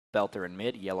Belter in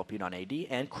mid, Yellow Pete on AD,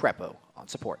 and Crepo on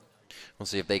support. We'll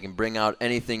see if they can bring out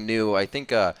anything new. I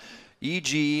think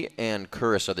EG and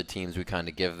Curse are the teams we kind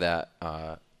of give that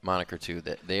moniker to.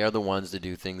 That they are the ones that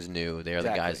do things new. They are the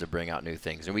guys that bring out new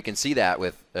things. And we can see that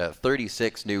with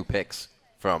 36 new picks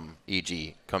from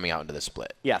EG coming out into the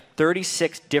split. Yeah,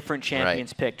 36 different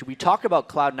champions picked. We talk about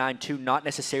Cloud9 too not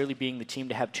necessarily being the team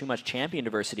to have too much champion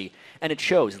diversity, and it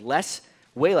shows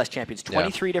way less champions.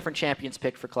 23 different champions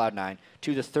picked for Cloud9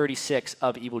 to the 36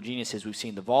 of Evil Geniuses. We've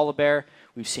seen the Volibear,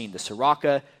 we've seen the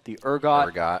Soraka, the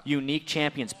Urgot. Unique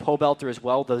champions, Pobelter as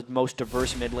well, the most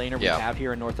diverse mid laner we have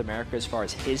here in North America as far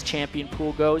as his champion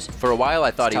pool goes. For a while, I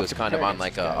thought he was kind of on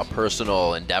like a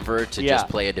personal endeavor to just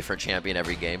play a different champion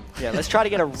every game. Yeah, let's try to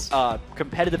get a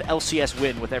competitive LCS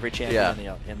win with every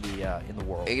champion in the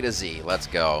world. A to Z, let's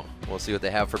go. We'll see what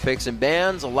they have for picks and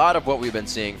bans. A lot of what we've been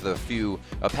seeing for the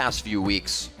past few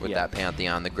weeks with that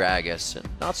Pantheon, the Gragas, and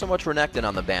not so much Renekton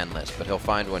on the ban list, but he'll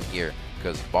find one here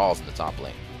because Ball's in the top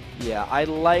lane. Yeah, I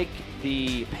like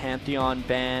the Pantheon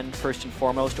ban first and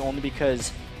foremost, only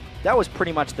because that was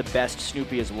pretty much the best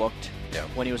Snoopy has looked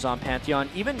when he was on Pantheon.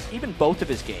 Even both of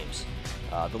his games,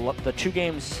 the 2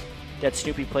 games that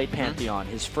Snoopy played Pantheon,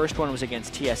 his first one was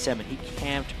against TSM, and he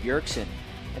camped Bjergsen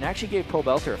and actually gave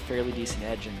Pobelter a fairly decent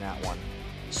edge in that one.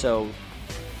 So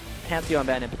Pantheon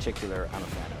ban in particular, I'm a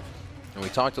fan of. And we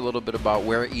talked a little bit about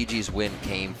where EG's win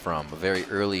came from, a very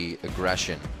early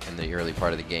aggression in the early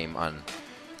part of the game on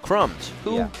Crumbs,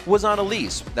 who was on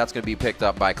Elise. That's going to be picked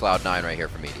up by Cloud9 right here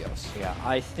from Meteos. Yeah,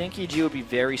 I think EG would be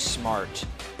very smart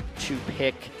to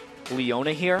pick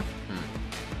Leona here,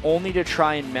 only to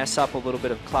try and mess up a little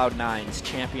bit of Cloud9's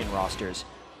champion rosters.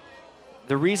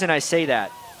 The reason I say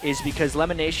that is because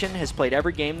Lemonation has played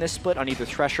every game this split on either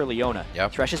Thresh or Leona.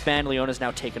 Thresh is banned, Leona's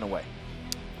now taken away.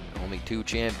 Only 2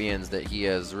 champions that he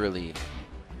has really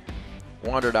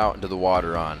wandered out into the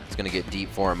water on. It's going to get deep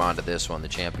for him onto this one. The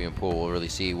champion pool, we'll really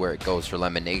see where it goes for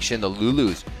Lemonation. The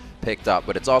Lulu's picked up,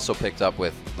 but it's also picked up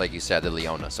with, like you said, the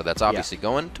Leona. So that's obviously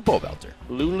going to Pobelter.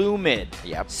 Lulu mid.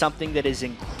 Something that is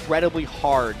incredibly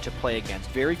hard to play against.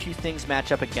 Very few things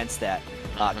match up against that.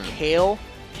 Kale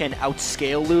can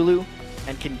outscale Lulu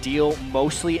and can deal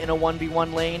mostly in a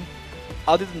 1v1 lane.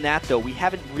 Other than that, though, we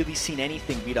haven't really seen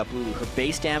anything beat up Lulu. Her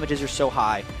base damages are so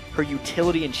high. Her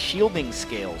utility and shielding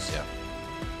scales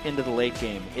into the late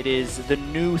game. It is the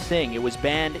new thing. It was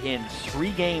banned in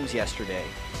 3 games yesterday,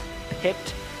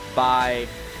 picked by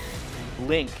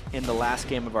Link in the last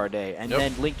game of our day, and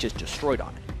then Link just destroyed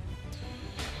on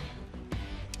it.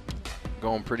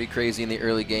 Going pretty crazy in the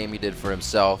early game he did for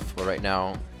himself. But right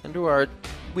now, into our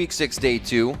Week 6, Day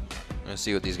 2. Let's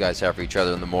see what these guys have for each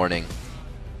other in the morning.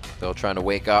 They're trying to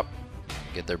wake up,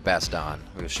 get their best on.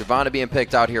 We have Shyvana being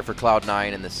picked out here for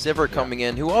Cloud9, and the Sivir coming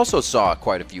in, who also saw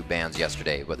quite a few bans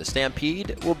yesterday. But the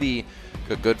Stampede will be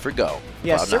good for go.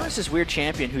 Yeah, Sivir is weird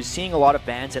champion who's seeing a lot of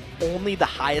bans at only the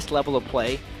highest level of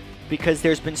play, because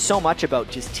there's been so much about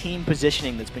just team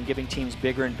positioning that's been giving teams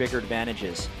bigger and bigger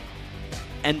advantages.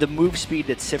 And the move speed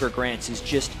that Sivir grants is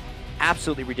just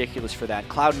absolutely ridiculous for that.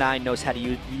 Cloud9 knows how to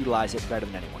utilize it better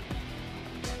than anyone.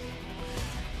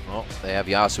 Well, they have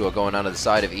Yasuo going onto the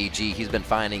side of EG. He's been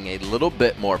finding a little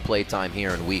bit more playtime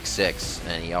here in Week 6,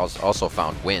 and he also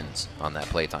found wins on that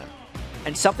playtime.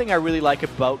 And something I really like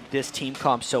about this team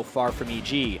comp so far from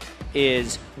EG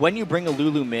is when you bring a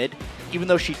Lulu mid, even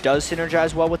though she does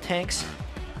synergize well with tanks,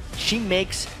 she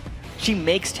makes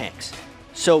tanks.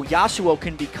 So Yasuo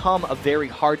can become a very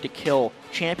hard-to-kill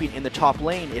champion in the top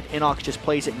lane if Inox just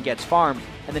plays it and gets farmed,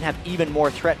 and then have even more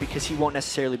threat because he won't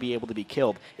necessarily be able to be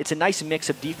killed. It's a nice mix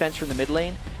of defense from the mid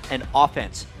lane and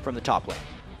offense from the top lane.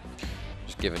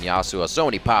 Just giving Yasuo so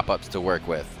many pop-ups to work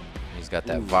with. He's got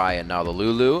that Vi and now the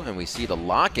Lulu, and we see the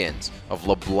lock-ins of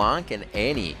LeBlanc and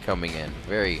Annie coming in.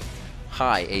 Very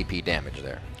high AP damage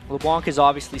there. LeBlanc has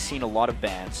obviously seen a lot of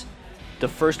bans. The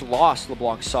first loss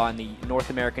LeBlanc saw in the North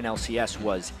American LCS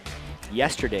was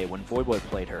yesterday when Voyboy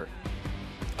played her.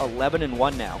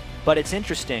 11-1 now. But it's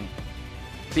interesting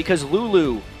because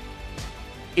Lulu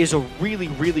is a really,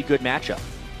 really good matchup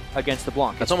against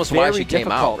LeBlanc. That's almost why she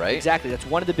came out, right? Exactly. That's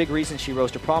one of the big reasons she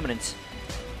rose to prominence.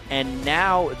 And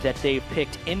now that they've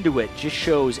picked into it, just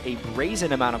shows a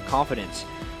brazen amount of confidence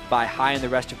by High and the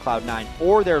rest of Cloud9,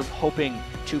 or they're hoping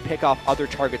to pick off other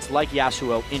targets like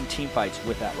Yasuo in teamfights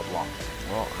with that LeBlanc.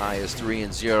 Well, High is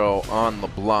 3-0 on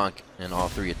LeBlanc in all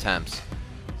 3 attempts.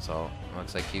 So,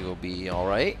 looks like he will be all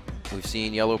right. We've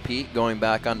seen Yellow Pete going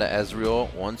back onto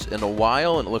Ezreal once in a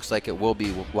while, and it looks like it will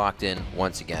be locked in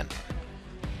once again.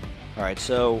 All right,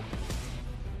 so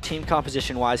team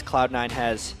composition-wise, Cloud9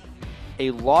 has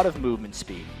a lot of movement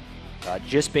speed,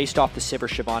 just based off the Sivir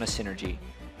Shyvana synergy.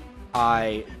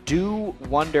 I do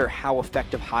wonder how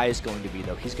effective High is going to be,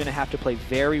 though. He's going to have to play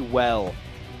very well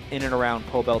in and around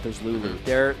Pobelter's Lulu.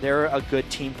 They're a good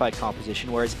team fight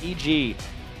composition, whereas EG,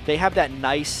 they have that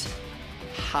nice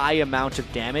high amount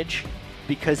of damage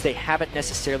because they haven't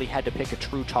necessarily had to pick a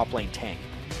true top lane tank.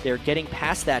 They're getting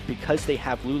past that because they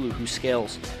have Lulu, who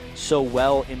scales so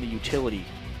well in the utility.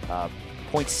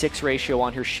 0.6 ratio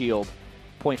on her shield,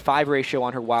 0.5 ratio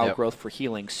on her wild growth for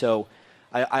healing. So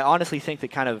I honestly think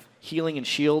that kind of healing and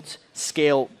shields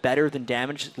scale better than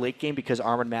damage late game because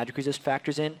Armored Magic Resist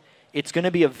factors in. It's going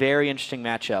to be a very interesting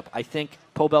matchup. I think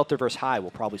Pobelter versus High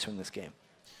will probably swing this game.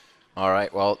 All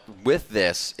right, well, with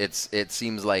this, it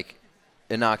seems like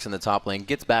Inox in the top lane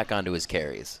gets back onto his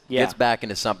carries. Gets back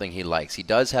into something he likes. He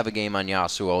does have a game on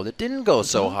Yasuo that didn't go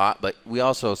so hot, but we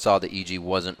also saw that EG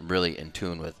wasn't really in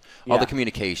tune with all the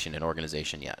communication and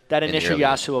organization yet. That initial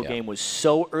Yasuo game was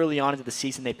so early on into the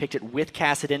season. They picked it with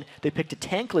Kassadin. They picked a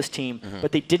tankless team,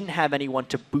 but they didn't have anyone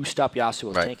to boost up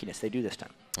Yasuo's tankiness. They do this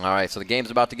time. All right, so the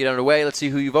game's about to get underway. Let's see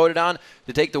who you voted on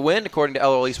to take the win. According to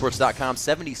LOLesports.com,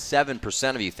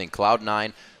 77% of you think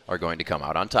Cloud9 are going to come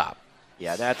out on top.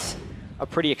 Yeah, that's a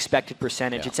pretty expected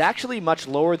percentage. It's actually much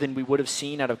lower than we would have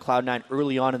seen out of Cloud9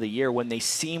 early on in the year when they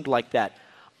seemed like that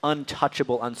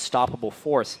untouchable, unstoppable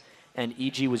force, and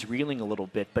EG was reeling a little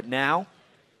bit. But now,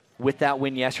 with that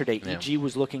win yesterday, EG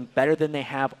was looking better than they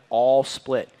have all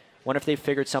split. Wonder if they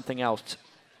figured something else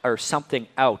or something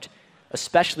out,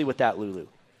 especially with that Lulu.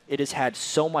 It has had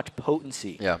so much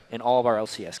potency in all of our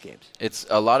LCS games. It's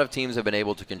a lot of teams have been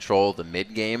able to control the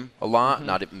mid game a lot.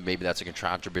 Not maybe that's a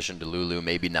contribution to Lulu,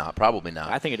 maybe not, probably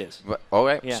not. I think it is. But, all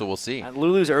right, so we'll see.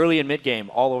 Lulu's early and mid game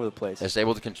all over the place. It's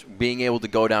able to being able to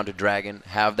go down to Dragon,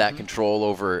 have that control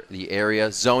over the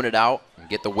area, zone it out, and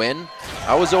get the win.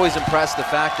 I was always impressed the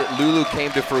fact that Lulu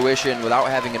came to fruition without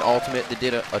having an ultimate that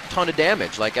did a ton of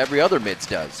damage like every other mids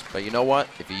does. But you know what?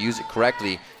 If you use it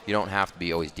correctly, you don't have to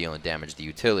be always dealing damage. The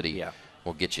utility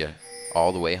will get you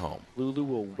all the way home. Lulu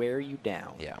will wear you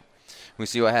down. Yeah. We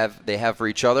see what they have for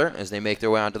each other as they make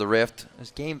their way onto the Rift. It's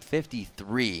game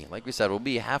 53. Like we said, we'll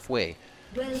be halfway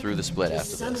through the split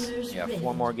after this. Yeah,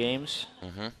 4 more games.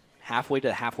 Halfway to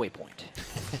the halfway point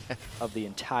of the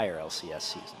entire LCS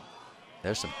season.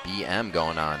 There's some BM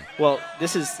going on. Well,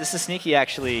 this is Sneaky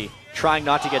actually trying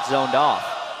not to get zoned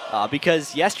off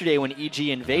because yesterday when EG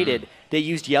invaded, they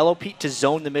used Yellow Pete to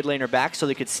zone the mid laner back so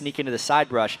they could sneak into the side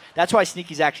brush. That's why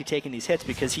Sneaky's actually taking these hits,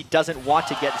 because he doesn't want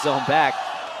to get zoned back.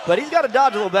 But he's got to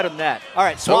dodge a little better than that. All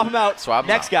right, swap him out.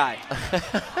 Next guy.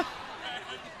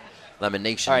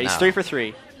 Lemonation. All right, he's 3 for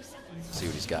 3. Let's see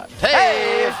what he's got.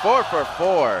 Hey, 4 for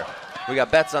 4. We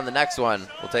got bets on the next one.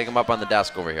 We'll take him up on the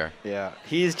desk over here. Yeah,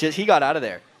 he got out of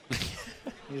there.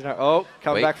 He's not. Oh,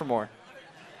 coming back for more.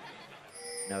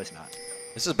 No, he's not.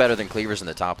 This is better than Cleavers in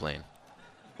the top lane.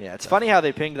 Yeah, it's funny how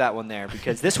they pinged that one there,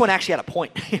 because this one actually had a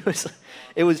point.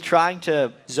 It was trying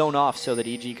to zone off so that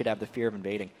EG could have the fear of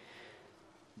invading.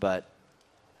 But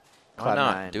why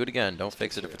not? Do it again. Don't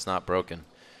fix it if it's not broken.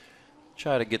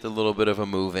 Try to get a little bit of a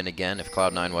move in again if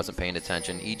Cloud9 wasn't paying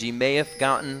attention. EG may have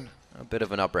gotten a bit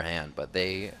of an upper hand, but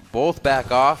they both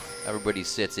back off. Everybody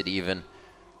sits it even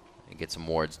and get some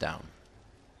wards down.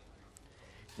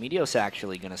 Meteos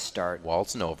actually going to start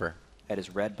waltzing over at his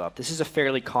red buff. This is a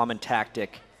fairly common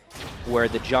tactic where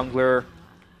the jungler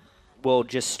will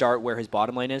just start where his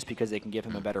bottom lane is because they can give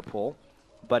him a better pull.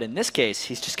 But in this case,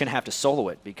 he's just going to have to solo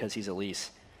it because he's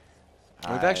Elise.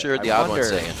 We've actually heard the odd one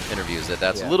say in interviews that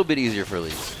that's a little bit easier for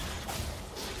Elise.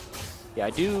 Yeah, I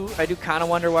do kind of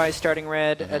wonder why he's starting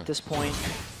red at this point.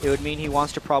 It would mean he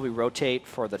wants to probably rotate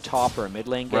for the top or a mid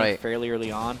lane game fairly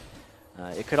early on.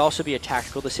 It could also be a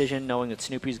tactical decision, knowing that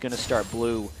Snoopy's going to start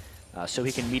blue, so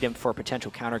he can meet him for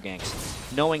potential counter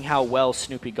ganks. Knowing how well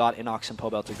Snoopy got Inox and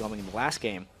Pobelter going in the last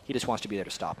game, he just wants to be there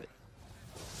to stop it.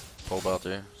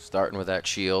 Pobelter starting with that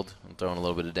shield and throwing a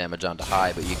little bit of damage onto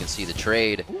High, but you can see the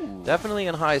trade definitely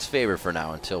in High's favor for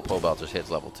now until Pobelter hits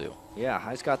level 2. Yeah,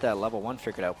 High's got that level 1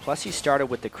 figured out. Plus he started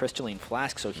with the Crystalline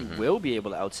Flask, so he will be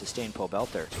able to out-sustain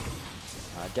Pobelter.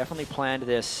 Definitely planned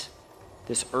this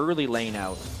early lane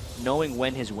out, knowing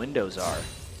when his windows are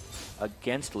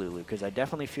against Lulu, because I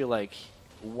definitely feel like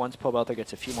once Pobelter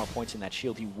gets a few more points in that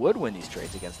shield, he would win these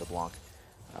trades against the Blanc.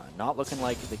 Not looking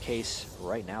like the case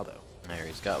right now, though. There,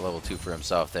 he's got level 2 for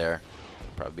himself there.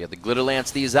 Probably be able to glitter lance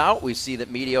these out. We see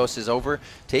that Meteos is over,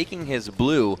 taking his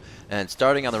blue, and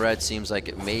starting on the red seems like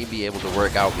it may be able to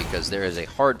work out because there is a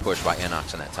hard push by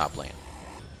Inox in that top lane.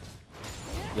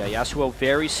 Yeah, Yasuo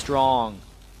very strong,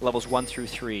 levels 1 through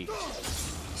 3.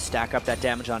 Stack up that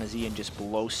damage on his E and just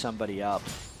blow somebody up.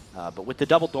 But with the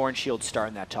double Doran shield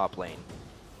starting that top lane,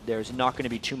 there's not going to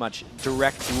be too much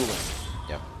direct dueling.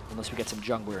 Yep. unless we get some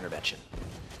jungler intervention.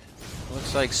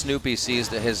 Looks like Snoopy sees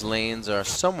that his lanes are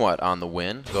somewhat on the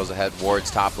win. Goes ahead, wards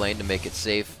top lane to make it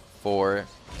safe for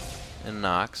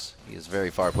Nox. He is very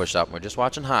far pushed up. We're just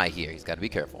watching high here. He's got to be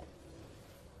careful.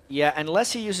 Yeah,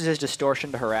 unless he uses his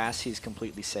distortion to harass, he's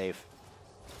completely safe.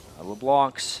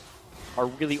 LeBlancs are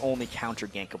really only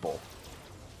counter-gankable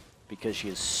because she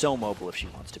is so mobile if she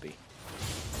wants to be.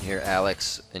 You hear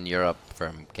Alex in Europe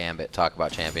from Gambit talk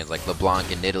about champions like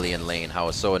LeBlanc in Italy and lane, how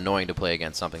it's so annoying to play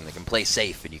against something that can play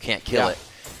safe and you can't kill it.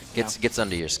 Gets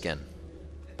under your skin.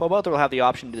 Pobelter will have the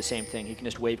option to do the same thing. He can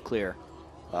just wave clear.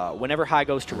 Whenever high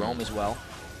goes to roam as well,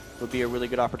 would be a really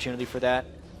good opportunity for that.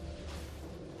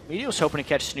 Medio's hoping to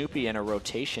catch Snoopy in a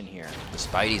rotation here. The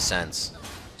Spidey sense.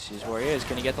 Sees where he is.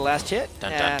 Can he get the last hit?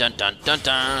 Dun, dun, dun, dun, dun,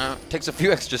 dun. Takes a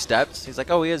few extra steps. He's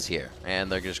like, oh, he is here.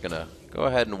 And they're just going to go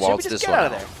ahead and waltz this one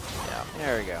out. There. Yeah.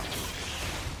 There we go.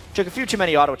 Took a few too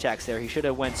many auto attacks there. He should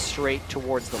have went straight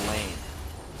towards the lane.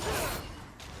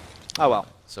 Oh, well.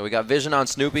 So we got vision on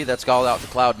Snoopy. That's called out to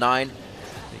Cloud9.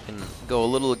 They can go a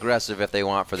little aggressive if they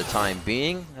want for the time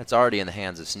being. That's already in the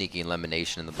hands of Sneaky and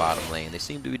Lemonation in the bottom lane. They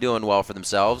seem to be doing well for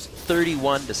themselves.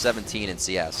 31-17 in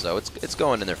CS, so it's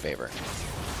going in their favor.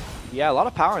 Yeah, a lot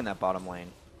of power in that bottom lane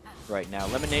right now.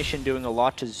 Lemonation doing a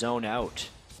lot to zone out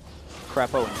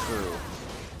Crepo and crew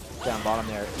down bottom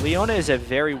there. Leona is a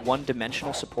very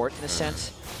one-dimensional support in a sense,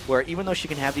 where even though she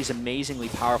can have these amazingly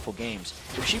powerful games,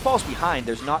 if she falls behind,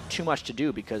 there's not too much to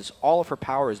do because all of her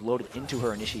power is loaded into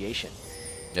her initiation.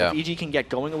 Yeah. If EG can get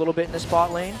going a little bit in the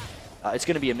spot lane, it's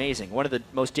going to be amazing. One of the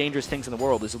most dangerous things in the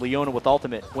world is Leona with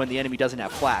ultimate when the enemy doesn't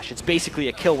have flash. It's basically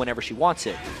a kill whenever she wants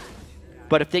it.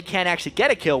 But if they can't actually get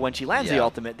a kill when she lands the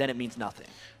ultimate, then it means nothing.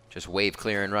 Just wave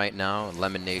clearing right now.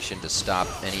 Lemonation to stop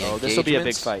any engagements. This will be a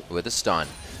big fight. With a stun.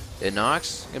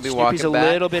 Nox going to be Snoopy's walking back.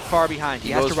 a little bit far behind.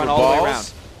 He has to run all the way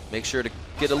around. Make sure to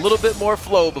get a little bit more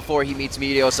flow before he meets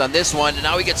Meteos on this one. And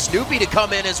now we get Snoopy to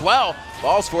come in as well.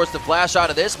 Ball's forced to flash out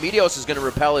of this. Meteos is going to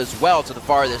repel as well to the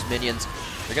farthest minions.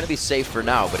 They're going to be safe for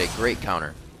now, but a great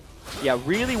counter. Yeah,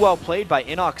 really well played by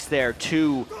Inox there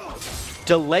to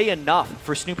delay enough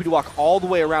for Snoopy to walk all the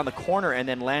way around the corner and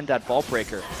then land that Vault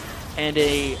Breaker. And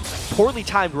a poorly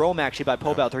timed roam actually by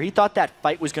Pobelter. He thought that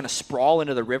fight was going to sprawl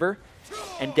into the river,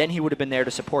 and then he would have been there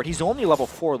to support. He's only level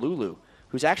 4 Lulu,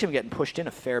 who's actually been getting pushed in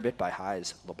a fair bit by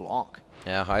High's LeBlanc.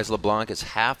 Yeah, High's LeBlanc is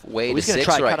halfway to 6 right now. He's going to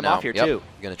try to cut him off here too.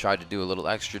 Going to try to do a little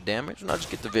extra damage. Not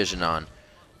just get the vision on.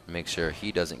 Make sure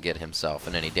he doesn't get himself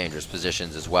in any dangerous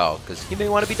positions as well, because he may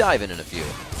want to be diving in a few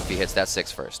if he hits that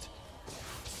 6 first.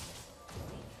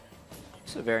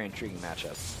 This is a very intriguing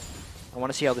matchup. I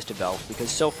want to see how this develops, because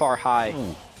so far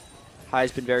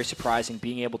High's been very surprising,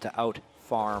 being able to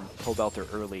out-farm Pobelter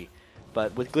early.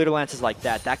 But with glitter lances like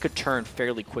that, that could turn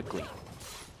fairly quickly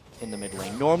in the mid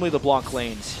lane. Normally the LeBlanc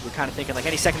lanes, you're kind of thinking like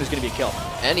any second there's going to be a kill.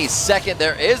 Any second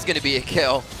there is going to be a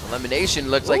kill. Elimination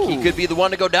looks like he could be the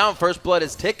one to go down. First blood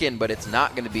is ticking, but it's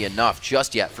not going to be enough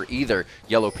just yet for either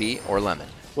Yellow Pea or Lemon.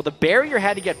 Well, the barrier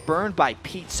had to get burned by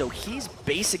Pete, so he's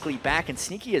basically back, and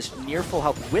Sneaky is near full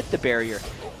health with the barrier,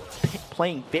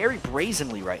 playing very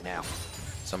brazenly right now.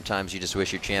 Sometimes you just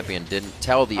wish your champion didn't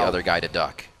tell the other guy to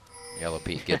duck. Yellow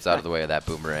Pete gets out of the way of that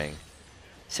boomerang.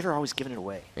 Sivir always giving it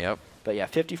away. Yep. But yeah,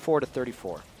 54-34.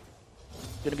 Going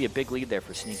to be a big lead there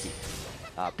for Sneaky.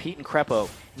 Pete and Crepo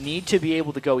need to be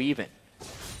able to go even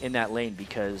in that lane,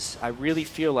 because I really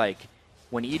feel like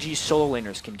when EG's solo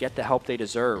laners can get the help they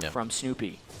deserve from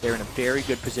Snoopy, they're in a very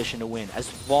good position to win,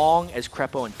 as long as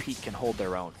Crepo and Pete can hold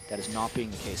their own. That is not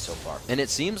being the case so far. And it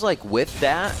seems like with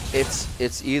that,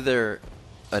 it's either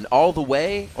an all the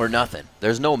way or nothing.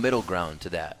 There's no middle ground to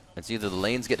that. It's either the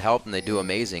lanes get help and they do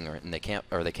amazing, or they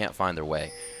can't find their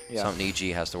way. Yeah. Something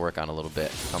EG has to work on a little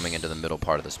bit coming into the middle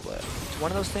part of the split. It's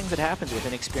one of those things that happens with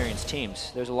inexperienced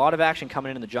teams. There's a lot of action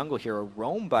coming in the jungle here, a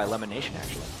roam by Elimination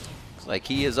actually. Looks like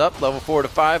he is up level 4 to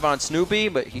 5 on Snoopy,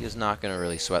 but he is not going to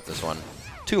really sweat this one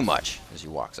too much as he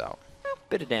walks out.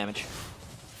 Bit of damage.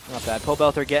 Not bad.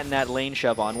 Pobelter getting that lane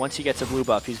shove on. Once he gets a blue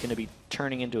buff, he's going to be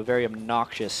turning into a very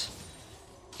obnoxious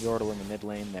Yordle in the mid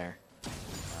lane there.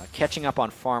 Catching up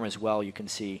on farm as well, you can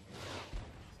see.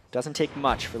 Doesn't take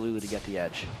much for Lulu to get the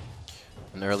edge.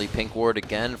 An early pink ward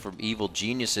again from Evil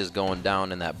Geniuses going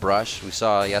down in that brush. We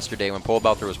saw yesterday when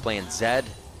Pobelter was playing Zed,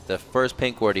 the first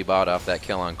pink ward he bought off that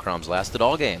kill on Crumbs lasted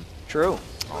all game. True.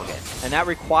 All game. And that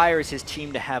requires his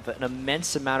team to have an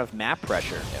immense amount of map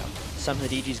pressure. Yeah. Something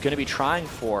that EG's going to be trying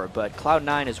for, but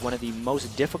Cloud9 is one of the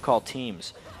most difficult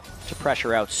teams to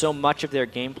pressure out. So much of their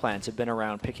game plans have been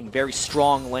around picking very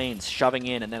strong lanes, shoving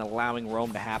in, and then allowing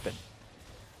roam to happen.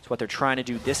 It's what they're trying to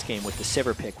do this game with the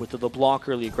Sivir pick, with the LeBlanc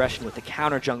early aggression, with the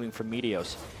counter jungling from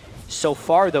Meteos. So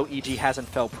far, though, EG hasn't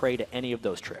fell prey to any of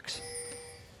those tricks.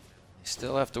 You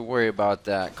still have to worry about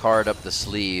that card up the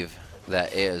sleeve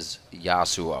that is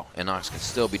Yasuo. Inox can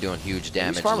still be doing huge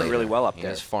damage. He's farming later. really well up there.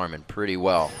 He's farming pretty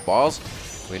well. Balls,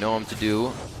 we know him to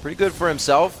do pretty good for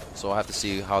himself, so we'll have to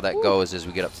see how that goes as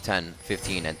we get up to 10,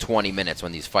 15, and 20 minutes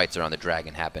when these fights around the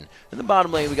dragon happen. In the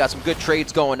bottom lane, we got some good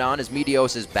trades going on as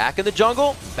Meteos is back in the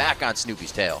jungle, back on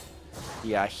Snoopy's tail.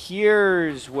 Yeah,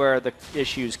 here's where the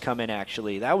issues come in,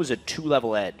 actually. That was a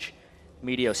 2-level edge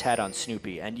Meteos had on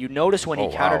Snoopy. And you notice when he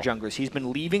counter-junglers, he's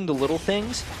been leaving the little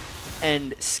things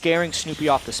and scaring Snoopy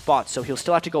off the spot. So he'll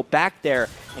still have to go back there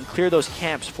and clear those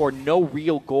camps for no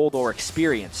real gold or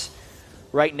experience.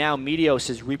 Right now, Meteos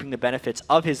is reaping the benefits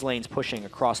of his lanes pushing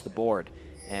across the board.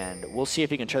 And we'll see if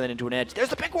he can turn that into an edge. There's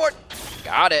the pick ward!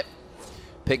 Got it.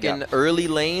 Picking early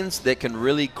lanes that can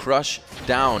really crush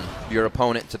down your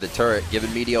opponent to the turret, giving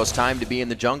Meteos time to be in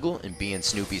the jungle and be in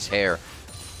Snoopy's hair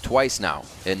twice now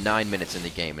in 9 minutes in the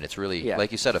game. And it's really,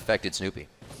 like you said, affected Snoopy.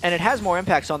 And it has more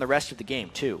impacts on the rest of the game,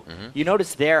 too. You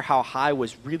notice there how High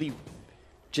was really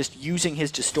just using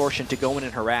his distortion to go in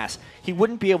and harass. He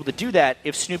wouldn't be able to do that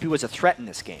if Snoopy was a threat in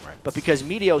this game. But because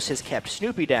Meteos has kept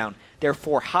Snoopy down,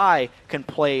 therefore High can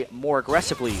play more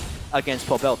aggressively against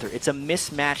Pobelter. It's a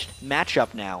mismatched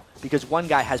matchup now because one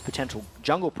guy has potential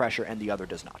jungle pressure and the other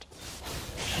does not.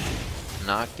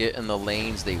 Not getting the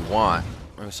lanes they want.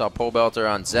 We saw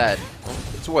Pobelter on Zed.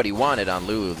 It's what he wanted on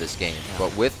Lulu this game.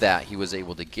 But with that, he was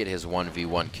able to get his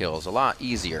 1v1 kills a lot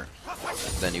easier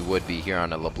than he would be here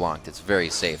on a LeBlanc. It's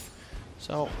very safe.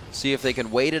 So, see if they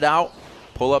can wait it out,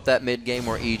 pull up that mid game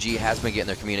where EG has been getting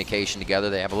their communication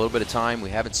together. They have a little bit of time. We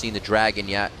haven't seen the Dragon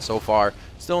yet so far.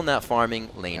 Still in that farming,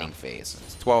 laning phase.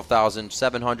 It's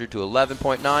 12,700 to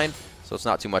 11.9, so it's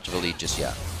not too much of a lead just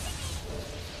yet.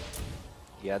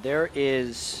 Yeah, there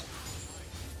is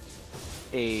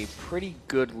a pretty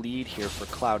good lead here for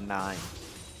Cloud9.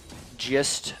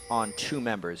 Just on 2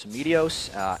 members,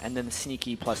 Meteos and then the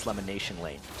Sneaky plus Lemonation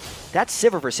lane. That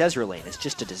Sivir versus Ezreal lane is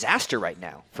just a disaster right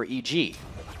now for EG.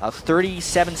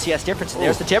 37 CS difference, and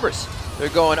there's the Tibbers. They're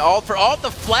going alt for alt,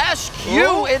 the flash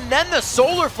Q, and then the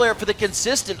solar flare for the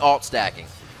consistent alt stacking.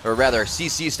 Or rather,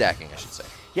 CC stacking, I should say.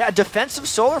 Yeah, a defensive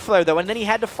solar flare, though, and then he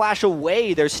had to flash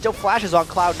away. There's still flashes on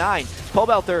Cloud9.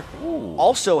 Pobelter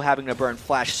also having to burn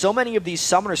flash. So many of these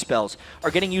summoner spells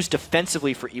are getting used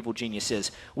defensively for Evil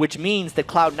Geniuses, which means that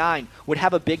Cloud9 would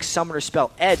have a big summoner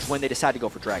spell edge when they decide to go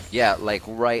for Dragon. Yeah, like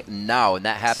right now, and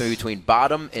that happened between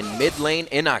bottom and mid lane.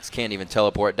 Inox can't even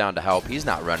teleport down to help. He's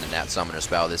not running that summoner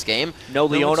spell this game. No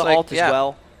Leona ult as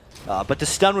well. But the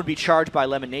stun would be charged by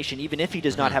Lemonation, even if he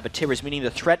does not have a Tibbers, meaning the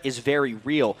threat is very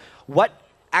real. What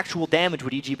actual damage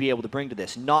would EG be able to bring to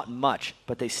this? Not much,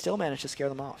 but they still managed to scare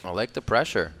them off. I like the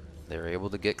pressure. They were able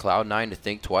to get Cloud9 to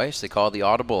think twice. They call the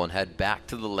audible and head back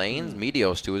to the lanes.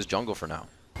 Meteos to his jungle for now.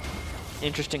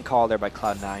 Interesting call there by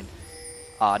Cloud9.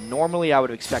 Normally, I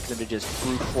would expect them to just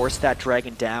brute force that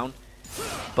dragon down.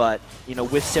 But, you know,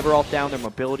 with Sivir ult down, their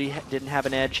mobility didn't have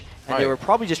an edge. And they were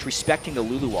probably just respecting the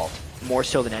Lulu ult more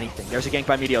so than anything. There's a gank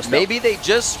by Meteos. Maybe they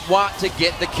just want to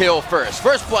get the kill first.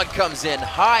 First blood comes in.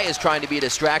 High is trying to be a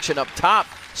distraction up top.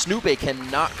 Snoopy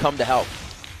cannot come to help.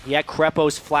 Yeah,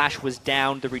 Krepo's flash was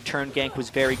down. The return gank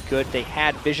was very good. They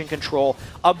had vision control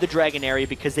of the dragon area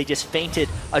because they just feinted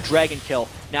a dragon kill.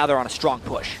 Now they're on a strong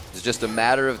push. It's just a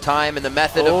matter of time and the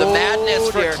method of the madness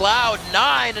for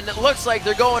Cloud9, and it looks like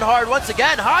they're going hard once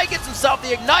again. High gets himself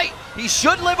the ignite. He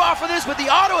should live off of this with the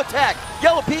auto attack.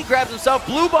 Yellow P grabs himself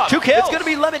blue buff. 2 kills. It's going to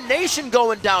be Lemonation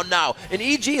going down now, and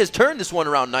EG has turned this one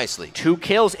around nicely. 2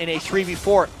 kills in a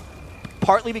 3v4.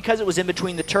 Partly because it was in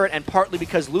between the turret and partly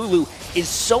because Lulu is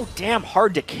so damn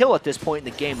hard to kill at this point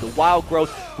in the game. The wild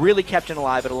growth really kept him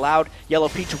alive. It allowed Yellow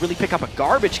Pete to really pick up a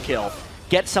garbage kill,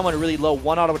 get someone really low,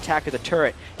 1 auto attack of the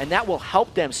turret, and that will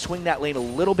help them swing that lane a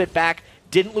little bit back.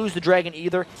 Didn't lose the dragon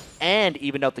either, and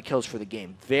evened out the kills for the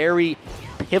game. Very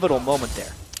pivotal moment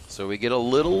there. So we get a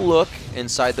little look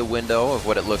inside the window of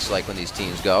what it looks like when these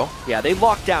teams go. Yeah, they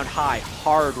locked down High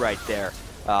hard right there.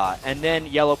 And then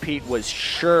Yellow Pete was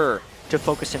sure to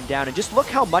focus him down. And just look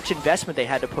how much investment they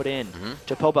had to put in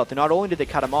to Pobelter. Not only did they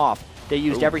cut him off, they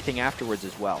used everything afterwards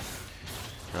as well.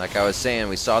 Like I was saying,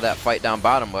 we saw that fight down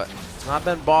bottom, but it's not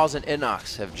been Balls and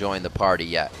Inox have joined the party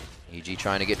yet. EG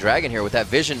trying to get Dragon here with that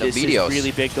vision of Meteos. This is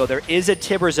really big, though. There is a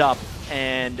Tibbers up,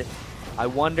 and I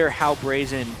wonder how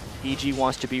brazen EG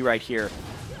wants to be right here.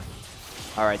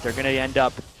 All right, they're going to end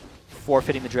up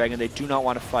forfeiting the Dragon. They do not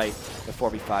want to fight the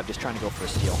 4v5, just trying to go for a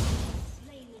steal.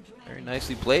 Very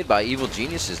nicely played by Evil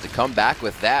Geniuses to come back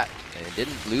with that. They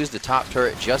didn't lose the top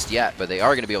turret just yet, but they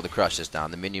are going to be able to crush this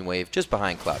down. The minion wave just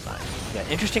behind Cloud9. Yeah,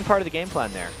 interesting part of the game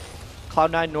plan there.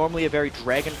 Cloud9 normally a very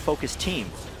dragon-focused team.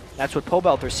 That's what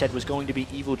Pobelter said was going to be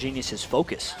Evil Genius's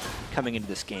focus coming into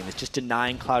this game, is just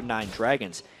denying Cloud9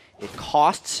 dragons. It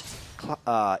costs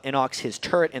Inox his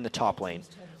turret in the top lane,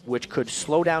 which could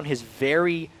slow down his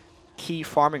very key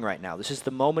farming right now. This is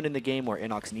the moment in the game where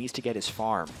Inox needs to get his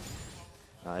farm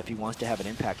if he wants to have an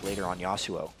impact later on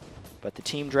Yasuo. But the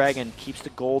Team Dragon keeps the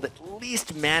gold at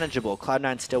least manageable.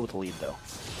 Cloud9 still with the lead, though.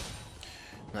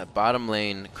 That bottom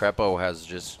lane, Crepo has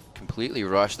just completely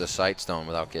rushed the Sightstone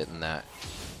without getting that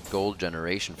gold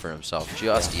generation for himself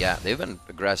just yet. They've been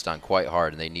aggressed on quite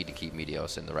hard, and they need to keep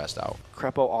Meteos and the rest out.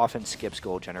 Crepo often skips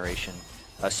gold generation,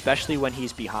 especially when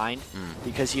he's behind,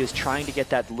 because he is trying to get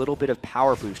that little bit of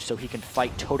power boost so he can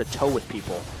fight toe-to-toe with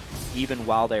people, even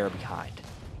while they are behind.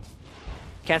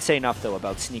 Can't say enough, though,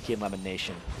 about Sneaky and Lemon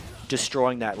Nation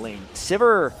destroying that lane.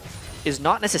 Sivir is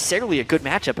not necessarily a good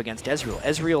matchup against Ezreal.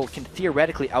 Ezreal can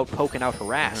theoretically outpoke and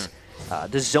out-harass.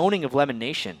 The zoning of Lemon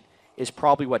Nation is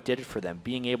probably what did it for them,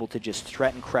 being able to just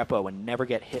threaten Crepo and never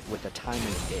get hit with a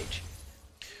timely engage.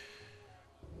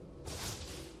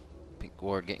 Pink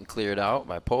ward getting cleared out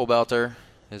by Pobelter.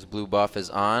 His blue buff is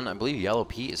on. I believe Yellow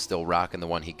Pete is still rocking the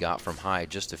one he got from High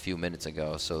just a few minutes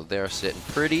ago. So they're sitting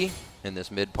pretty in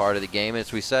this mid part of the game,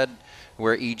 as we said,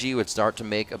 where EG would start to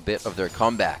make a bit of their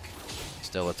comeback.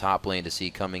 Still a top lane to see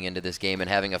coming into this game and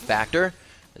having a factor,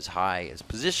 as High is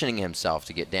positioning himself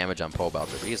to get damage on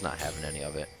Pobelter, but he's not having any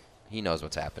of it. He knows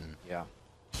what's happening. Yeah.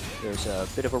 There's a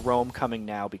bit of a roam coming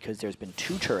now because there's been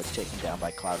 2 turrets taken down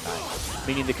by Cloud9,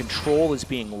 meaning the control is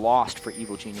being lost for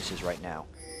Evil Geniuses right now.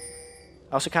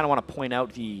 I also kind of want to point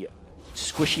out the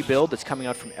squishy build that's coming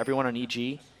out from everyone on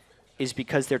EG is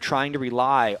because they're trying to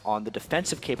rely on the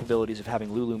defensive capabilities of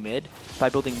having Lulu mid by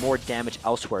building more damage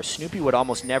elsewhere. Snoopy would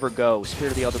almost never go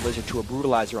Spirit of the Elder Lizard to a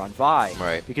Brutalizer on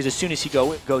Vi, because as soon as he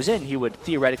goes in, he would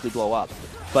theoretically blow up.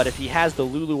 But if he has the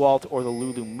Lulu ult or the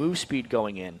Lulu move speed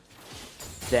going in,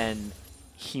 then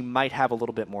he might have a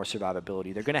little bit more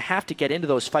survivability. They're going to have to get into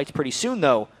those fights pretty soon,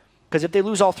 though, because if they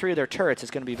lose all 3 of their turrets,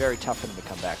 it's going to be very tough for them to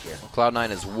come back here. Well, Cloud9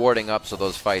 is warding up so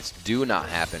those fights do not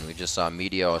happen. We just saw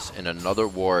Meteos in another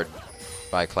ward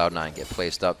by Cloud9 get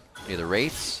placed up near the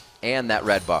Wraiths and that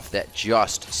red buff that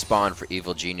just spawned for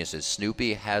Evil Geniuses.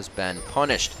 Snoopy has been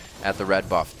punished at the red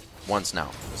buff once now.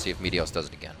 Let's see if Meteos does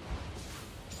it again.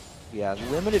 Yeah,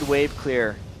 limited wave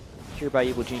clear here by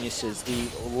Evil Geniuses.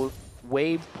 The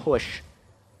wave push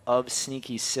of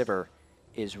Sneaky Sivir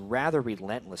is rather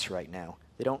relentless right now.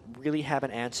 They don't really have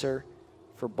an answer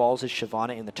for Balls'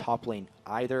 Shyvana in the top lane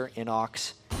either.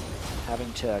 Inox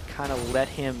having to kind of let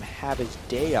him have his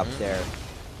day up there.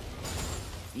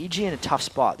 EG in a tough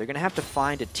spot. They're going to have to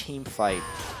find a team fight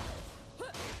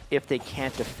if they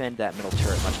can't defend that middle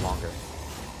turret much longer.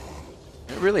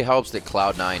 It really helps that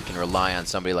Cloud9 can rely on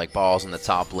somebody like Balls in the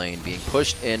top lane being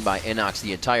pushed in by Inox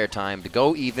the entire time to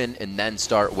go even and then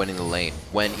start winning the lane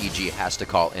when EG has to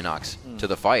call Inox to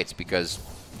the fights, because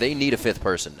they need a 5th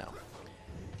person now.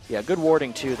 Yeah, good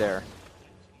warding too there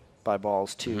by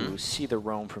Balls to see the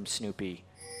roam from Snoopy.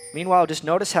 Meanwhile, just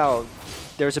notice how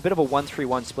there's a bit of a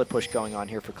 1-3-1 split push going on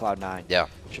here for Cloud9. Yeah.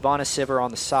 Shyvana, Sivir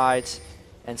on the sides,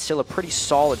 and still a pretty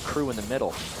solid crew in the middle.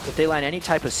 If they land any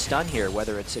type of stun here,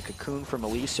 whether it's a cocoon from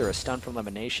Elise or a stun from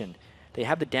Lemon Nation, they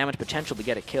have the damage potential to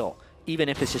get a kill, even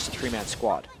if it's just a 3-man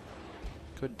squad.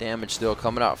 Good damage still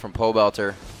coming out from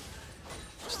Pobelter.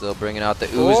 Still bringing out the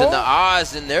oohs and the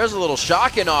ahs, and there's a little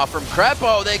shocking off from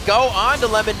Crepo. They go on to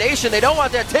Lemon Nation. They don't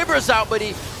want that Timbers out, but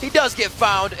he does get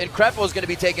found, and Crepo's going to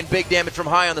be taking big damage from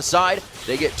High on the side.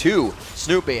 They get 2.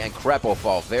 Snoopy and Crepo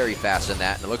fall very fast in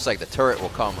that, and it looks like the turret will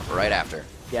come right after.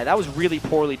 Yeah, that was really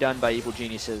poorly done by Evil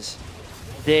Geniuses.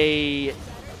 They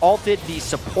ulted the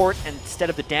support instead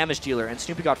of the damage dealer, and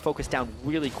Snoopy got focused down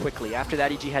really quickly. After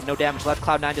that, EG had no damage left.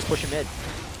 Cloud9 just pushing mid.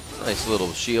 Nice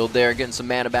little shield there, getting some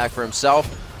mana back for himself.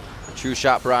 A true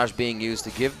shot barrage being used to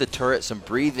give the turret some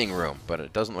breathing room, but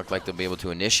it doesn't look like they'll be able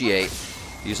to initiate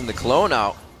using the clone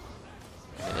out.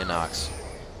 And Inox.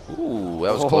 Ooh,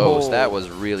 that was close. That was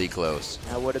really close.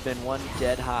 That would have been 1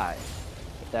 dead High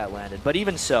if that landed. But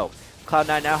even so,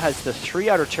 Cloud9 now has the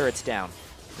 3 outer turrets down.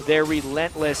 Their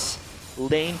relentless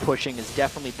lane pushing is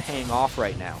definitely paying off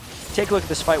right now. Take a look at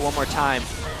this fight one more time.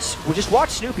 We'll just watch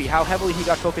Snoopy, how heavily he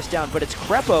got focused down, but it's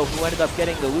Crepo who ended up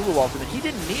getting the Lulu ultimate. He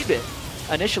didn't need it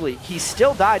initially. He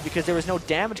still died because there was no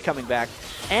damage coming back,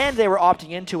 and they were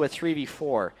opting into a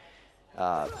 3v4.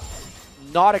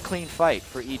 Not a clean fight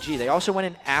for EG. They also went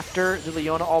in after the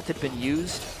Leona ult had been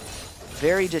used.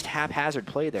 Very just haphazard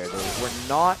play there. They were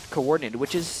not coordinated,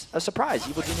 which is a surprise.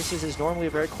 Evil Geniuses is normally a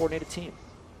very coordinated team.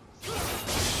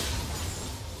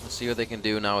 See what they can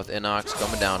do now with Inox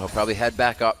coming down. He'll probably head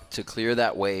back up to clear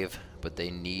that wave. but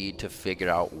they need to figure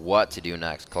out what to do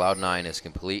next. Cloud9 is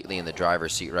completely in the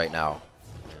driver's seat right now.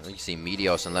 You see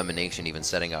Meteos and Lemonation even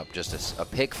setting up just a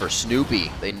pick for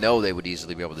Snoopy. They know they would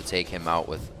easily be able to take him out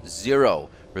with 0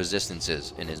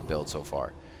 resistances in his build so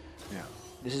far. Yeah.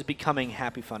 This is becoming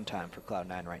happy fun time for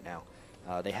Cloud9 right now.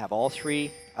 They have all 3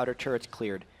 outer turrets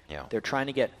cleared. Yeah. They're trying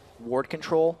to get ward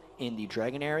control in the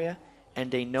Dragon area,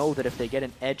 and they know that if they get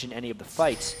an edge in any of the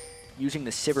fights, using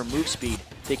the Sivir move speed,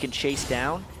 they can chase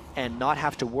down and not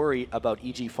have to worry about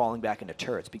EG falling back into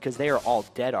turrets, because they are all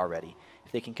dead already.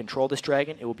 If they can control this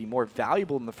dragon, it will be more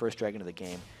valuable than the first dragon of the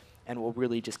game, and will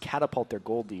really just catapult their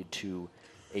gold lead to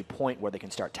a point where they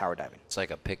can start tower diving. It's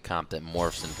like a pick comp that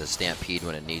morphs into Stampede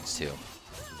when it needs to.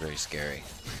 Very scary.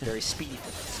 Very speedy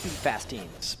fast team.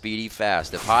 Speedy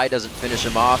fast. If High doesn't finish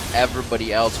him off,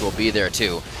 everybody else will be there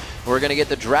too. We're going to get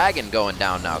the dragon going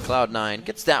down now. Cloud9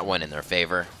 gets that one in their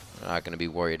favor. They're not going to be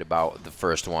worried about the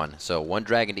first one. So 1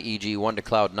 dragon to EG, 1 to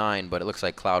Cloud9, but it looks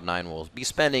like Cloud9 will be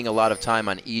spending a lot of time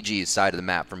on EG's side of the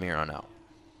map from here on out.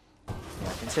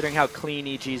 Yeah, considering how clean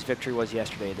EG's victory was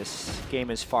yesterday, this game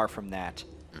is far from that.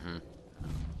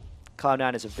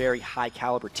 Cloud9 is a very high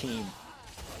caliber team.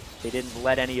 They didn't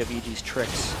let any of EG's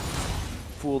tricks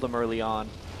fool them early on.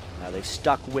 They've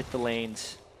stuck with the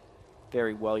lanes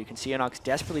very well. You can see Enox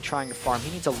desperately trying to farm. He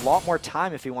needs a lot more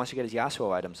time if he wants to get his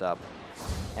Yasuo items up.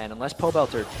 And unless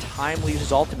Pobelter timely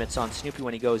uses ultimates on Snoopy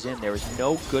when he goes in, there is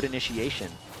no good initiation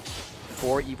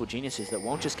for Evil Geniuses that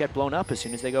won't just get blown up as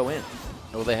soon as they go in.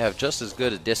 Well, they have just as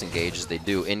good a disengage as they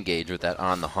do engage with that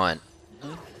on the hunt.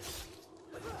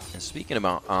 And speaking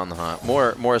about on the hunt,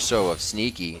 more so of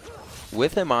Sneaky,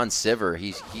 with him on Sivir,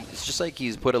 it's just like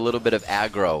he's put a little bit of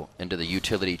aggro into the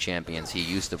utility champions he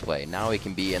used to play. Now he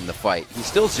can be in the fight. He's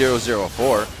still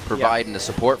 0-0-4, providing the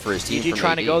support for his team. EG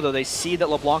trying to go, though. They see that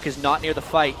LeBlanc is not near the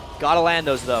fight. Gotta land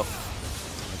those, though.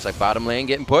 Looks like bottom lane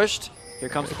getting pushed. Here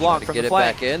comes LeBlanc from the Get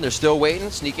flank. it back in. They're still waiting.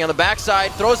 Sneaky on the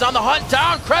backside. Throws on the hunt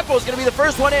down. Krepo's going to be the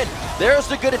first one in. There's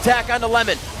the good attack on the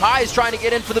Lemon. High is trying to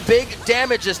get in for the big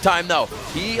damage this time, though.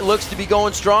 He looks to be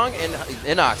going strong. And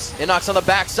Inox on the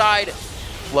backside.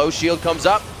 Flow shield comes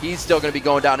up. He's still going to be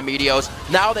going down to Meteos.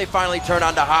 Now they finally turn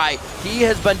on to High. He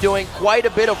has been doing quite a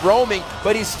bit of roaming,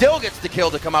 but he still gets the kill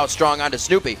to come out strong onto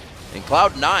Snoopy. And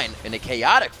Cloud9, in a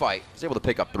chaotic fight, is able to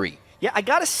pick up 3. Yeah, I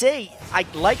gotta say, I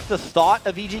like the thought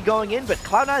of EG going in, but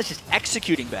Cloud9 is just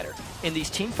executing better in these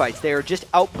team fights. They are just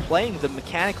outplaying them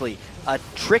mechanically. A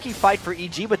tricky fight for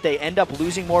EG, but they end up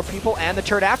losing more people and the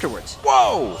turret afterwards.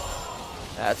 Whoa!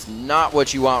 That's not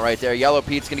what you want right there. Yellow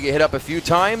Pete's going to get hit up a few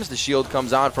times. The shield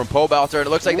comes on from Pobelter, and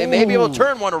it looks like they may be able to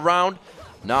turn one around.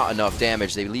 Not enough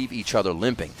damage. They leave each other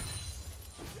limping.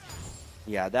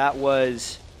 Yeah, that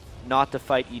was not the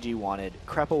fight EG wanted.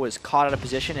 Krepo was caught out of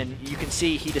position, and you can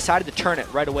see he decided to turn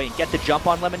it right away and get the jump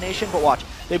on Lemonation, but watch,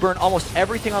 they burn almost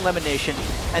everything on Lemonation,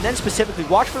 and then specifically,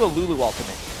 watch for the Lulu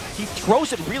ultimate. He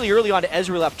throws it really early onto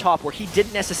Ezreal up top where he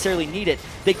didn't necessarily need it.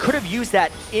 They could have used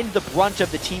that in the brunt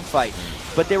of the team fight,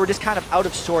 but they were just kind of out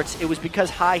of sorts. It was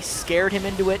because High scared him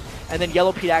into it, and then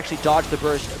Yellow Pete actually dodged the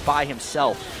burst by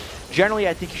himself. Generally,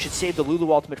 I think you should save the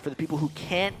Lulu ultimate for the people who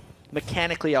can't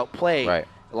mechanically outplay, right,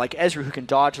 like Ezreal, who can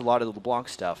dodge a lot of the LeBlanc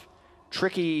stuff.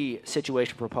 Tricky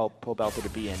situation for Pobelter to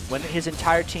be in. When his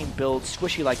entire team builds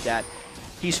squishy like that,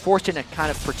 he's forced into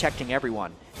kind of protecting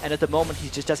everyone. And at the moment, he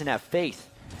just doesn't have faith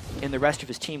in the rest of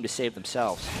his team to save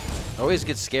themselves. Always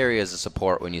gets scary as a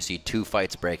support when you see 2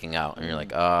 fights breaking out, and you're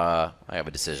like, I have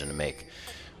a decision to make.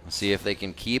 Let's see if they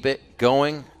can keep it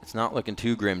going. It's not looking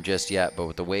too grim just yet, but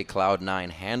with the way Cloud9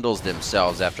 handles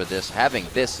themselves after this, having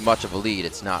this much of a lead,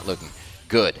 it's not looking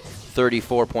good.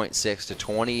 34.6 to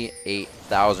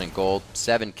 28,000 gold.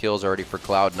 7 kills already for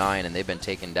Cloud9, and they've been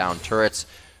taking down turrets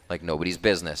like nobody's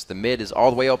business. The mid is all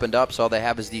the way opened up, so all they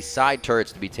have is these side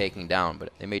turrets to be taking down,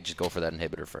 but they may just go for that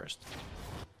inhibitor first.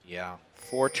 Yeah.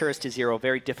 4 turrets to 0,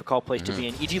 very difficult place to be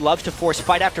in. EG loves to force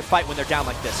fight after fight when they're down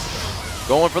like this.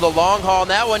 Going for the long haul on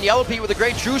that one. Yellow Pete with a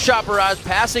great true shot barrage,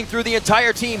 passing through the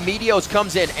entire team. Meteos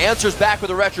comes in, answers back with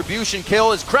a retribution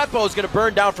kill as Krepo is going to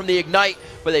burn down from the ignite,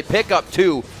 but they pick up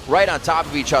 2 right on top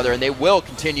of each other, and they will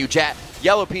continue chat.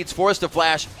 Yellow Pete's forced to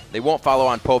flash. They won't follow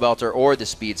on Pobelter or the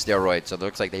speed steroid, so it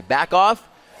looks like they back off.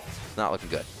 Not looking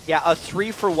good. Yeah, a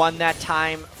 3-for-1 that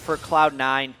time for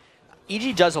Cloud9.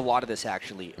 EG does a lot of this,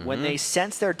 actually. When they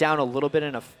sense they're down a little bit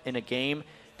in a game,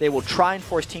 they will try and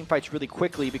force team fights really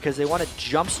quickly because they want to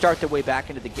jumpstart their way back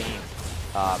into the game.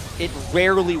 It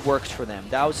rarely works for them.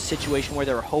 That was a situation where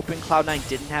they were hoping Cloud9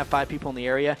 didn't have 5 people in the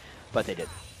area, but they did.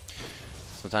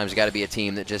 Sometimes you got to be a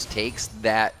team that just takes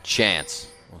that chance.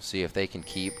 We'll see if they can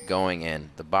keep going in.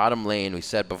 The bottom lane, we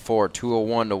said before,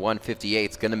 201 to 158.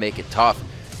 It's going to make it tough.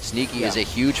 Sneaky is a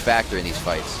huge factor in these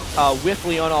fights. With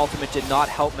Leona ultimate did not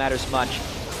help matters much,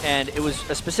 and it was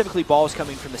specifically balls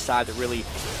coming from the side that really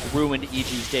ruined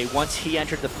EG's day. Once he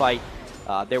entered the fight,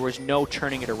 there was no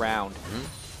turning it around.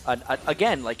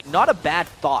 Again, like, not a bad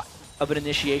thought of an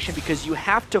initiation, because you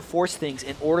have to force things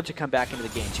in order to come back into the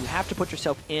games. You have to put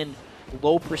yourself in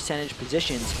low percentage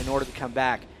positions in order to come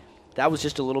back. That was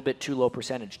just a little bit too low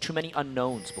percentage. Too many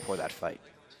unknowns before that fight.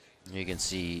 You can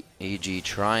see EG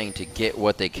trying to get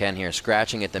what they can here,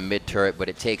 scratching at the mid turret, but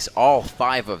it takes all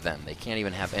 5 of them. They can't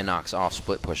even have Inox off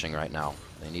split pushing right now.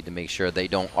 They need to make sure they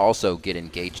don't also get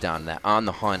engaged on that. On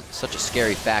the hunt, such a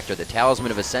scary factor. The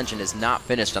Talisman of Ascension is not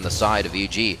finished on the side of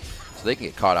EG, so they can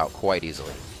get caught out quite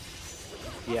easily.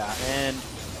 Yeah, and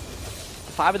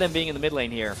 5 of them being in the mid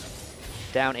lane here,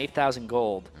 down 8,000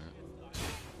 gold.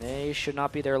 They should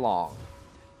not be there long.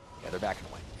 Yeah, they're backing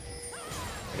away.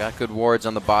 They got good wards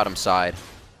on the bottom side,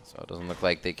 so it doesn't look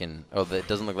like they can. Oh, it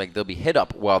doesn't look like they'll be hit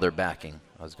up while they're backing,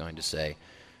 I was going to say.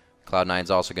 Cloud9's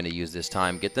also going to use this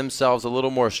time, get themselves a little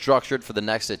more structured for the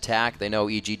next attack. They know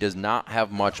EG does not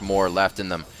have much more left in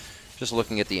them. Just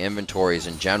looking at the inventories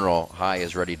in general, High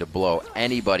is ready to blow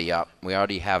anybody up. We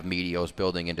already have Meteos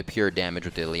building into pure damage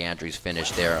with the Leandri's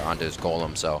finish there onto his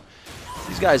Golem, so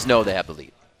these guys know they have the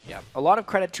lead. Yeah, a lot of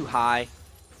credit to High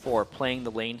for playing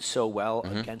the lane so well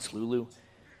against Lulu.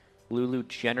 Lulu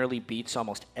generally beats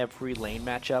almost every lane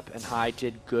matchup, and High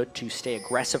did good to stay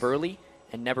aggressive early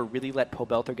and never really let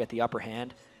Pobelter get the upper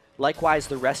hand. Likewise,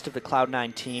 the rest of the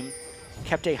Cloud9 team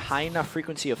kept a high enough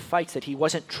frequency of fights that he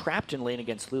wasn't trapped in lane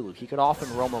against Lulu. He could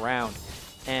often roam around,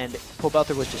 and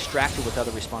Pobelter was distracted with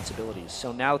other responsibilities.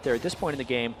 So now that they're at this point in the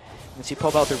game, you can see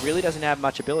Pobelter really doesn't have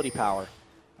much ability power,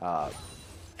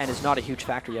 and is not a huge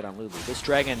factor yet on Lulu. This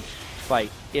Dragon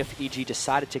fight, if EG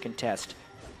decided to contest,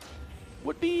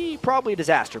 would be probably a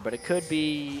disaster, but it could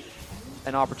be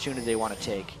an opportunity they want to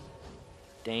take.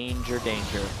 Danger,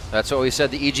 danger. That's what we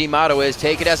said the EG motto is,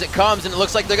 take it as it comes, and it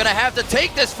looks like they're going to have to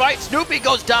take this fight. Snoopy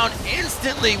goes down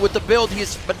instantly with the build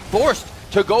he's been forced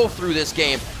to go through this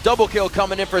game. Double kill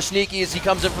coming in for Sneaky as he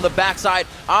comes in from the backside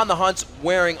on the hunts,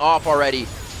 wearing off already,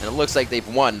 and it looks like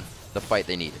they've won the fight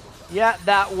they needed. Yeah,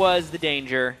 that was the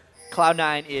danger.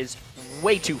 Cloud9 is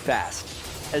way too fast.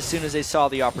 As soon as they saw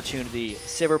the opportunity,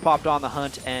 Sivir popped on the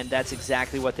hunt, and that's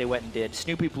exactly what they went and did.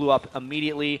 Snoopy blew up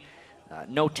immediately.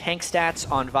 No tank stats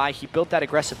on Vi. He built that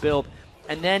aggressive build,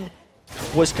 and then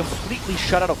was completely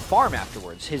shut out of farm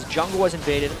afterwards. His jungle was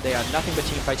invaded. They had nothing but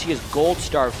team fights. He is gold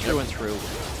starved through and through.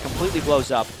 Completely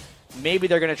blows up. Maybe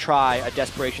they're going to try a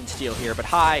desperation steal here, but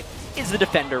High is the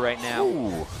defender right now.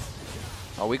 Ooh.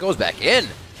 Oh, he goes back in.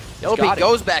 LP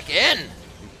goes back in.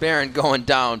 Baron going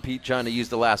down. Pete trying to use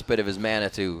the last bit of his mana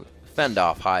to fend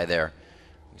off High there.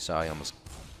 We saw he almost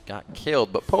got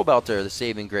killed, but Pobelter, the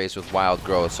saving grace with Wild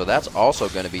Growth, so that's also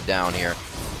going to be down here.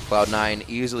 Cloud9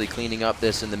 easily cleaning up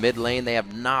this in the mid lane. They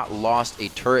have not lost a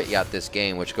turret yet this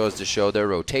game, which goes to show their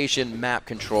rotation, map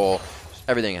control,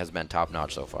 everything has been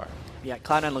top-notch so far. Yeah,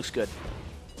 Cloud9 looks good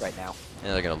right now.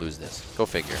 And they're going to lose this. Go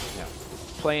figure. Yeah.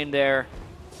 Playing their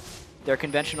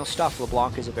conventional stuff.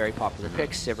 LeBlanc is a very popular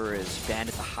pick. Sivir is banned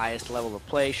at the highest level of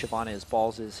play. Shyvana is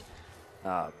Balls'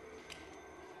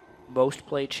 most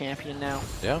played champion now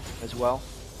as well.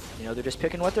 You know, they're just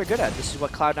picking what they're good at. This is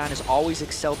what Cloud9 has always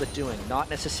excelled at doing, not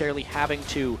necessarily having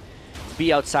to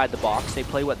be outside the box. They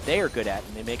play what they are good at,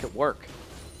 and they make it work.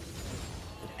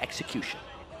 With execution.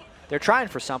 They're trying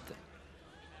for something.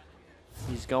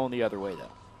 He's going the other way,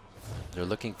 though. They're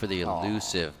looking for the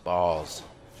elusive Balls.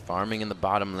 Farming in the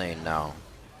bottom lane now.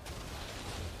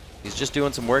 He's just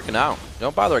doing some working out.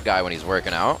 Don't bother a guy when he's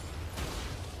working out.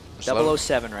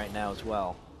 007 right now as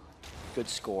well. Good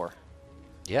score.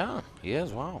 Yeah, he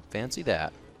is. Wow, fancy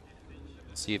that.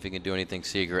 Let's see if he can do anything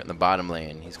secret in the bottom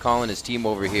lane. He's calling his team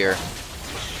over here.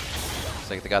 Looks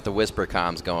like they got the whisper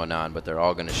comms going on, but they're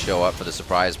all going to show up for the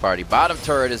surprise party. Bottom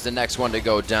turret is the next one to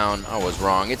go down. I was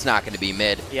wrong. It's not going to be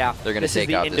mid. Yeah, they're going to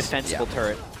take out this. This is the indefensible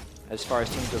turret as far as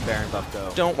teams with Baron buff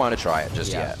go. Don't want to try it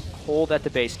just yet. Hold at the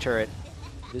base turret.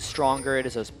 It is stronger. It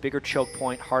is a bigger choke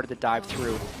point, harder to dive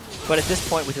through. But at this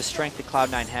point, with the strength that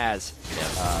Cloud9 has,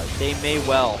 they may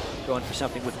well go in for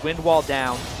something. With wind wall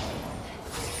down,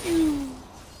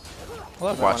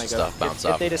 watch the stuff bounce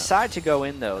up. If they decide to go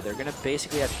in, though, they're going to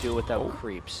basically have to do it without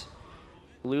creeps.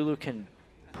 Lulu can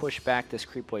push back this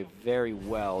creep wave very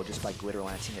well just by glitter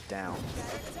lancing it down.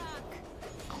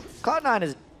 Cloud9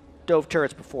 has dove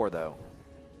turrets before, though.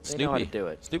 They know how to do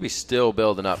it. Snoopy's still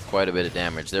building up quite a bit of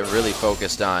damage. They're really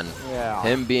focused on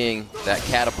him being that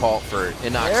catapult for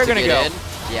Inox to get in.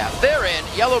 Yeah, they're in.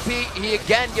 Yellow Pete, he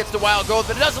again gets the wild growth,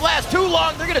 but it doesn't last too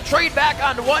long. They're going to trade back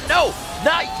onto one. No,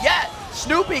 not yet.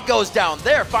 Snoopy goes down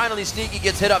there. Finally, Sneaky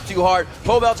gets hit up too hard.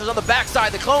 Pobelter's on the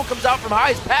backside. The clone comes out from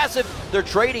High's passive. They're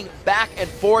trading back and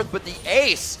forth, but the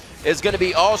ace is going to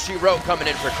be all she wrote coming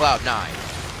in for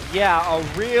Cloud9. Yeah, a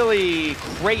really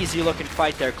crazy-looking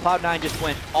fight there. Cloud9 just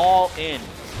went all in.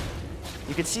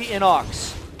 You can see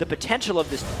Inox. The potential of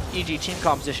this EG team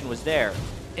composition was there.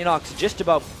 Inox just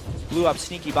about blew up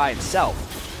Sneaky by himself,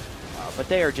 but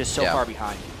they are just so far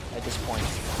behind at this point.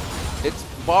 It's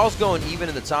ball's going even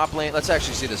in the top lane. Let's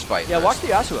actually see this fight. Yeah, first. watch the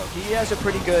Yasuo. He has a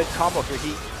pretty good combo here.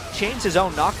 He chains his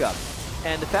own knockup,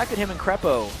 and the fact that him and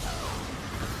Crepo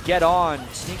get on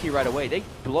Sneaky right away, they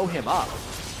blow him up.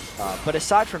 But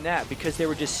aside from that, because they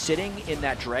were just sitting in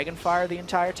that Dragon Fire the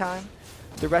entire time,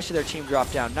 the rest of their team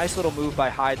dropped down. Nice little move by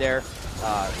High there.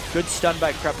 Good stun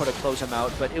by Crepo to close him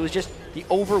out, but it was just the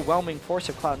overwhelming force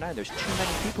of Cloud9. There's too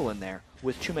many people in there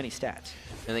with too many stats.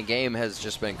 And the game has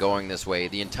just been going this way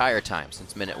the entire time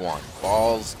since minute 1.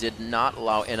 Balls did not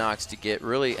allow Inox to get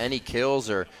really any kills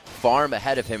or farm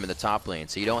ahead of him in the top lane.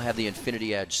 So you don't have the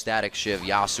Infinity Edge, Static Shiv,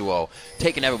 Yasuo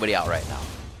taking everybody out right now.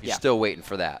 You're still waiting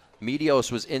for that.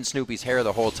 Meteos was in Snoopy's hair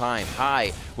the whole time.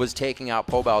 High was taking out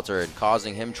Pobelter and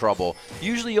causing him trouble.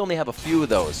 Usually you only have a few of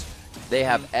those. They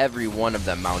have every one of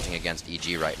them mounting against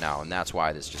EG right now, and that's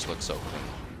why this just looks so clean.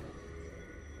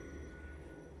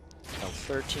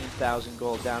 13,000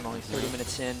 gold down, only 30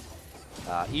 minutes in.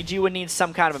 EG would need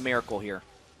some kind of a miracle here.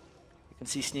 You can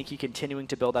see Sneaky continuing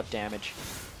to build up damage.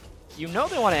 You know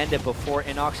they want to end it before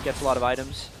Inox gets a lot of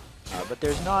items, but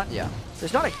there's not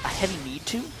a heavy need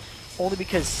to, only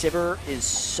because Sivir is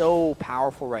so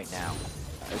powerful right now.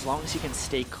 As long as he can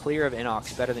stay clear of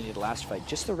Inox better than he did last fight,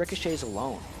 just the ricochets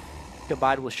alone,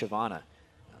 combined with Shyvana,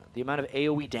 the amount of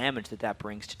AoE damage that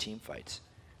brings to team fights.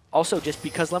 Also, just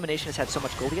because Lemonation has had so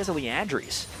much gold, he has a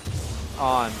Leandries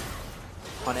on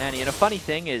Annie. And a funny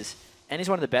thing is, Annie's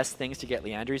one of the best things to get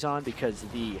Leandries on because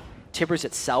the Tibbers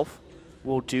itself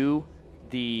will do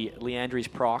the Leandries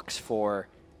procs for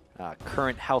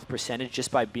current health percentage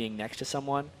just by being next to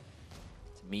someone.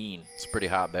 It's mean. It's pretty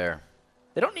hot there.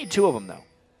 They don't need 2 of them, though.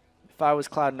 If I was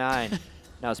Cloud9,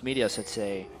 now it's Meteos, I'd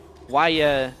say,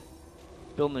 why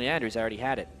building Leandries? I already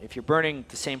had it. If you're burning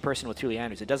the same person with 2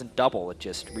 Leandries, it doesn't double, it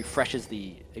just refreshes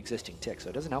the existing tick, so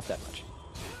it doesn't help that much.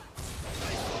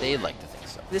 They'd like to think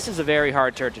so. This is a very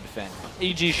hard turret to defend.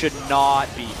 EG should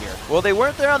not be here. Well, they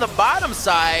weren't there on the bottom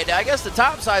side. I guess the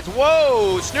top side's,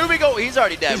 whoa, Snoopy go, he's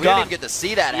already dead. We didn't even get to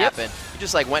see that happen. He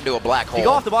just like went to a black hole. If you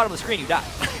go off the bottom of the screen, you die.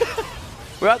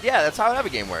 Well, yeah, that's how every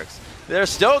game works. They're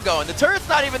still going. The turret's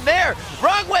not even there.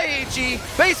 Wrong way, EG.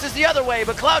 Faces the other way,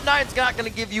 but Cloud9's not going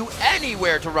to give you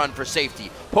anywhere to run for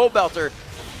safety. Pobelter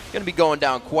going to be going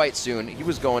down quite soon. He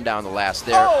was going down the last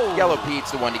there. Oh. Yellow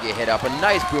Pete's the one to get hit up. A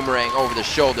nice boomerang over the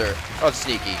shoulder of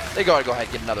Sneaky. They got to go ahead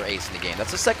and get another ace in the game.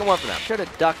 That's the second one for them. Should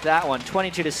have ducked that one.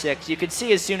 22-6. You could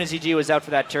see as soon as EG was out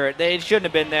for that turret, they shouldn't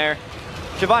have been there.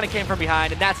 Shyvana came from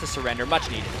behind, and that's the surrender. Much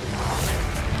needed.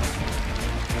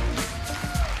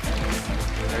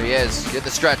 There he is. Get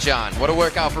the stretch on. What a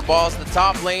workout for balls in the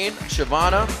top lane.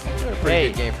 Shyvana, a pretty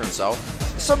good game for himself.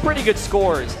 Some pretty good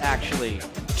scores, actually.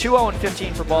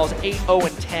 2-0-15 for balls,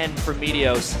 8-0-10 for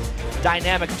Meteos.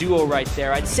 Dynamic duo right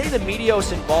there. I'd say the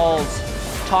Meteos and balls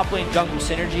top lane jungle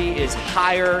synergy is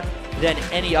higher than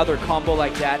any other combo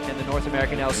like that in the North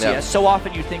American LCS. Yeah. So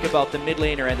often you think about the mid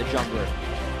laner and the jungler.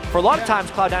 For a lot of times,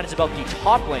 Cloud9 is about the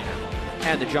top laner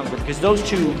and the jungler because those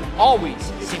two always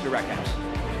seem to wreck house.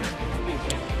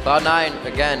 Cloud9,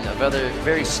 again, another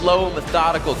very slow,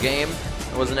 methodical game.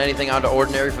 There wasn't anything out of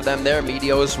ordinary for them there.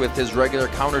 Meteos with his regular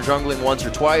counter jungling once or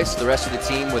twice. The rest of the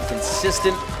team with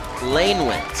consistent lane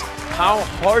wins. How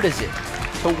hard is it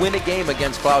to win a game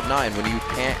against Cloud9 when you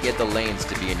can't get the lanes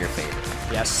to be in your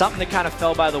favor? Yeah, something that kind of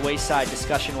fell by the wayside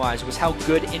discussion-wise was how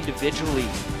good individually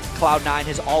Cloud9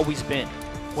 has always been.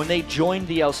 When they joined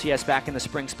the LCS back in the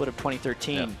spring split of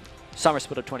 2013, summer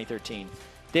split of 2013,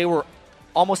 they were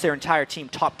almost their entire team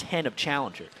top 10 of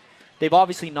Challenger. They've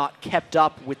obviously not kept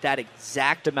up with that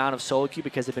exact amount of solo queue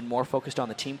because they've been more focused on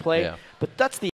the team play, but that's the